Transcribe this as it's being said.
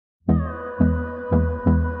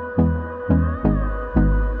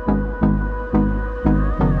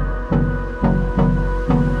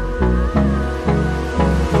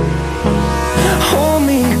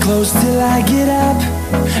I get up.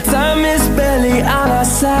 Time is barely on our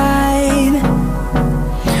side.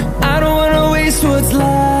 I don't wanna waste what's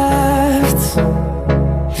left.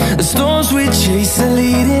 The storms we chase are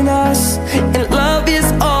leading us, and love is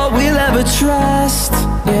all we'll ever trust.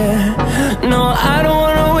 Yeah, no, I don't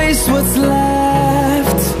wanna waste what's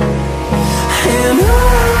left. And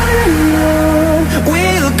on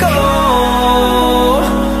we'll go,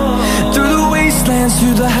 through the wastelands,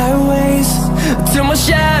 through the highways, till my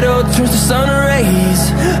shadow turns to sun rays.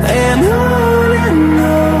 And on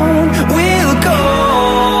we'll go,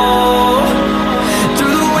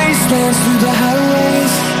 through the wastelands, through the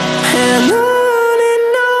highways, and on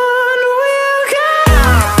we'll go.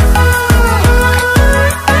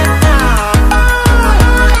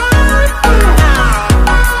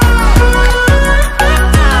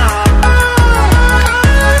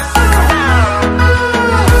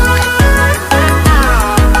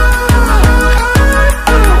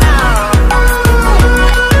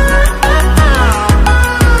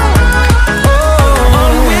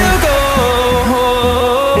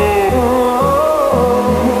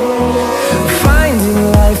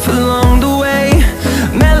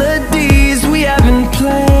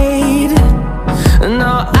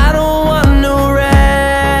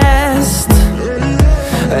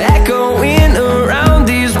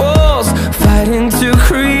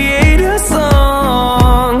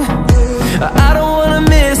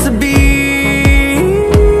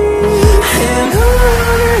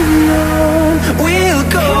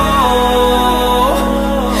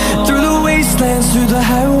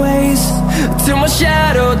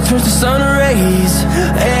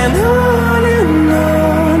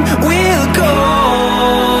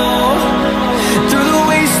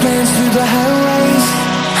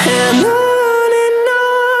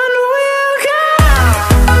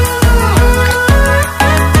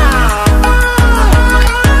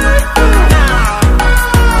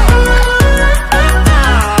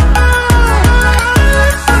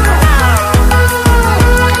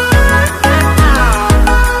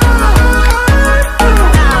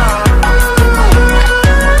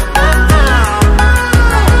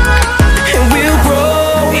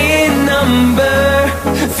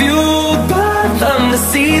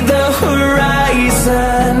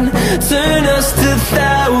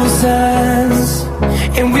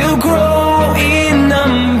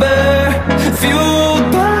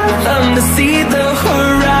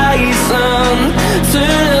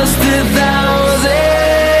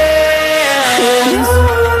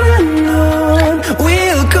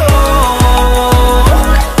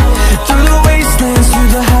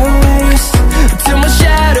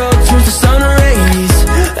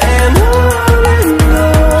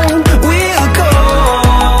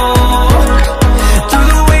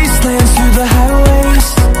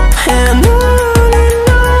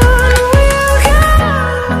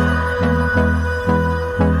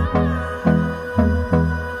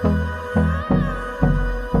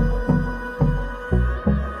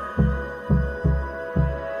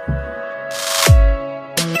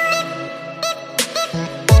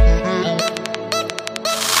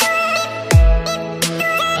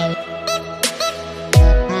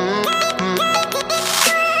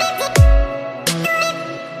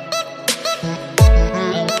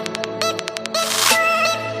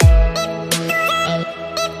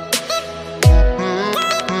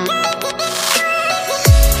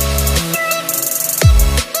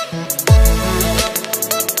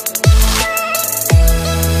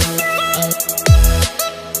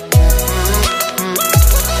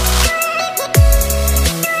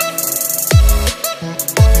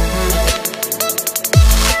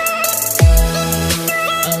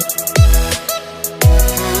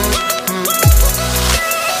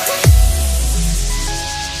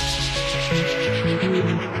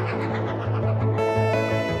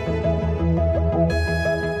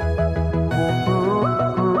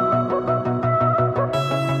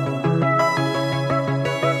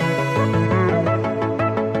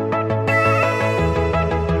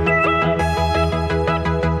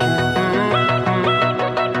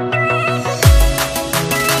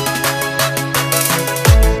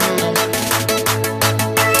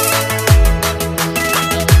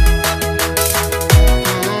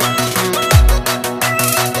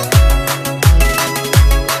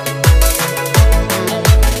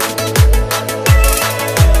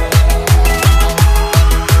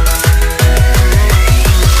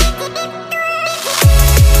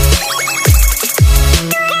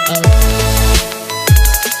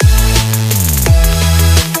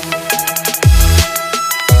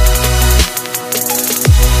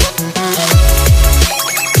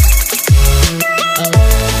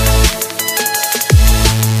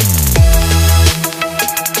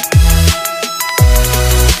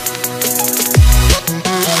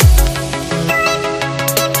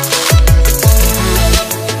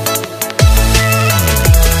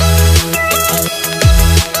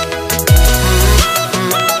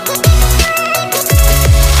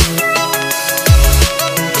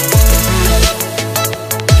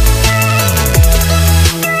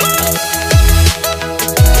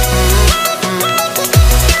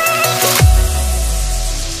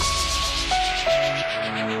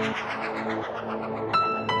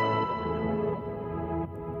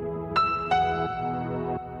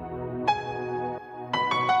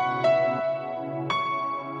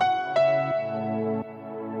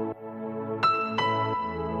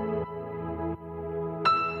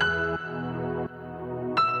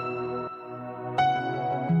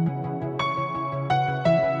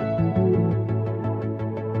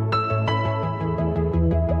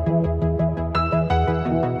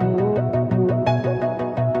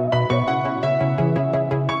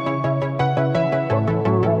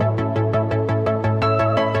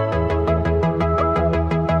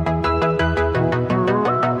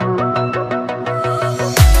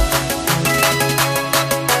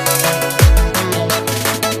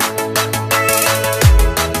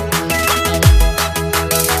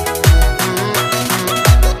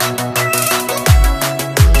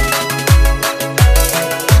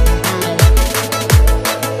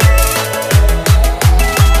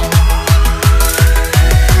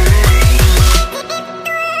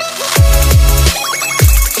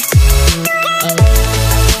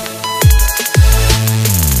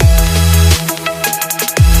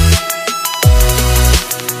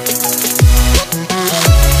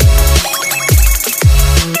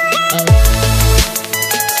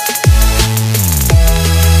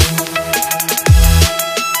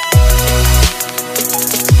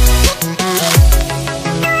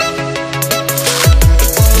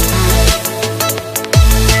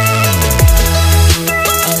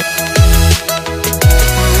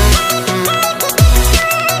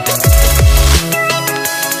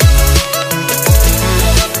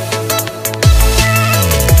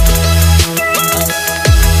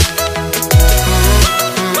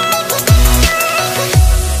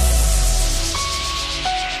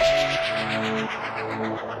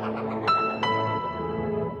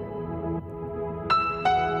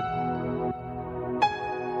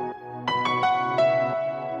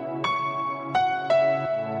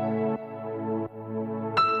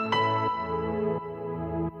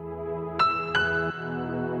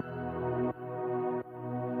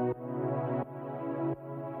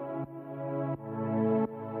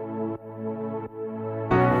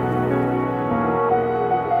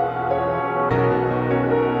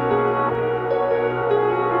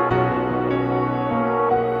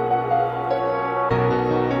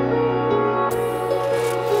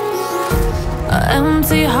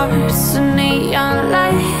 empty hearts and neon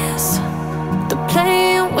lights. They're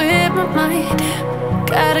playing with my mind.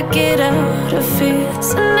 Gotta get out of here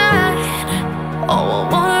tonight. Oh, I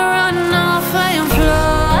wanna run off and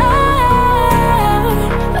fly.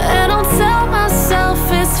 And I'll tell myself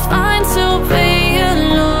it's fine to be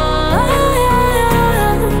alone,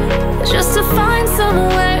 just to find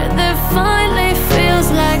somewhere that finally feels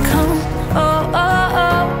like home. Oh, oh,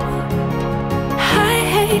 oh. I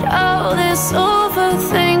hate all this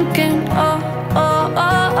overthinking. Oh, oh,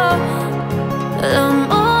 oh, oh. The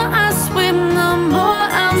more I swim, the more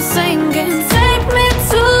I'm sinking. Take me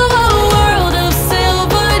to a world of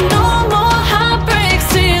silver. No more heartbreaks,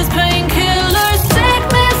 tears, painkillers. Take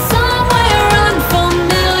me somewhere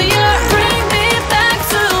unfamiliar. Bring me back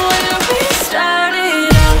to where we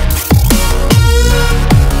started out.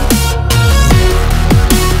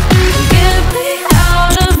 Get me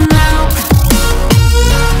out of now,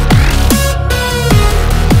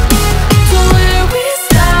 to where we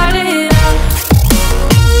started out.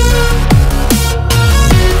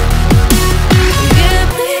 Get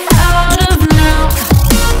me out of now,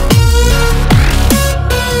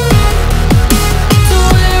 to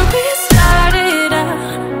where we started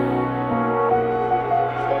out.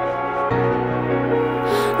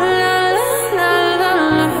 La la la la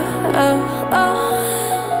la, oh, oh.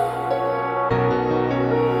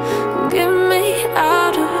 Get me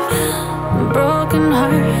out of broken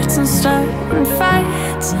hearts and starting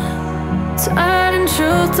fights, turning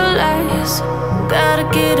truth to lies. Gotta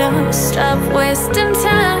get up, stop wasting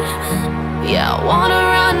time. Yeah, I wanna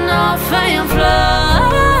run off and fly.